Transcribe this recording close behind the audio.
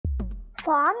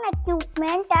Farm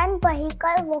equipment and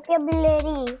vehicle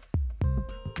vocabulary.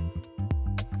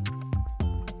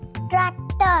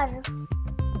 Tractor,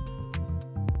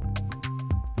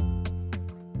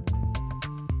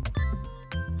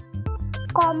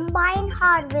 combine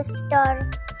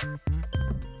harvester,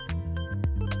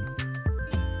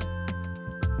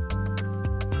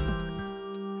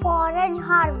 forage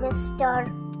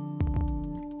harvester,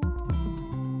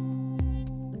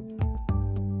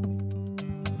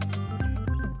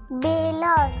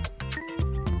 baler,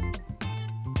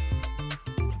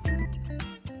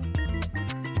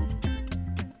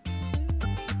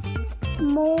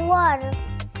 mower,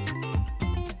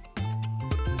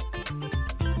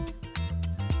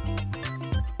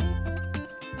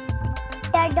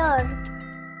 tedder,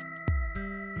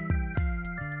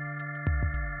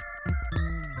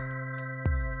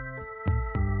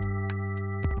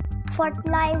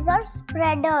 fertilizer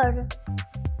spreader,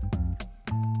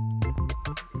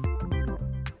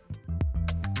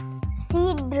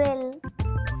 seed drill,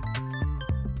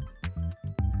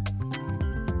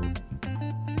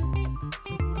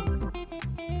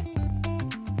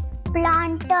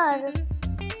 planter,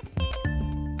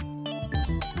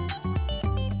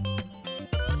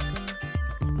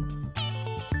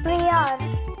 sprayer,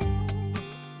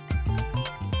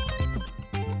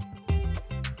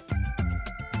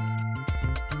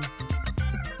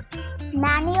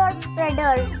 manure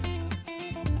spreaders,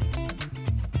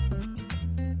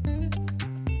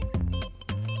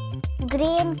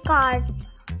 grain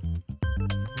carts,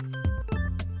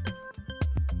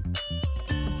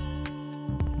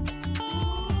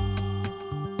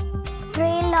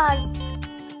 trailers,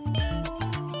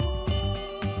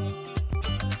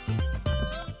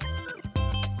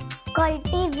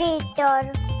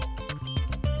 cultivator,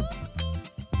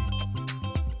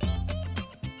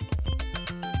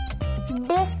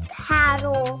 disc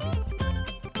harrow,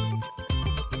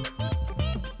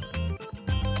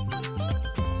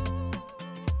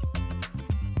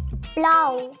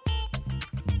 plow,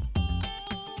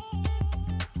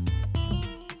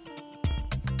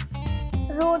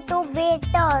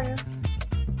 rotavator,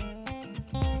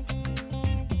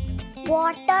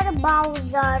 water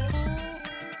bowser,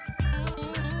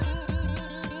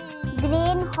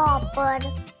 grain hopper,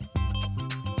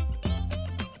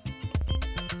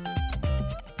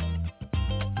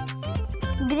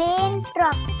 grain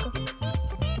truck,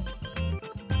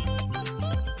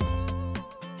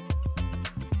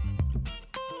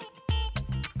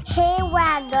 hay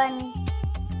wagon,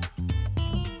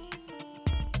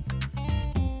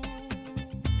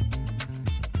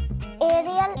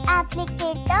 aerial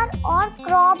applicator or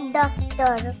crop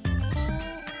duster.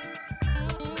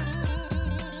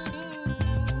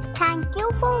 Thank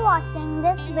you for watching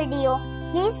this video.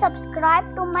 Please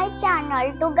subscribe to my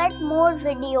channel to get more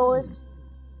videos.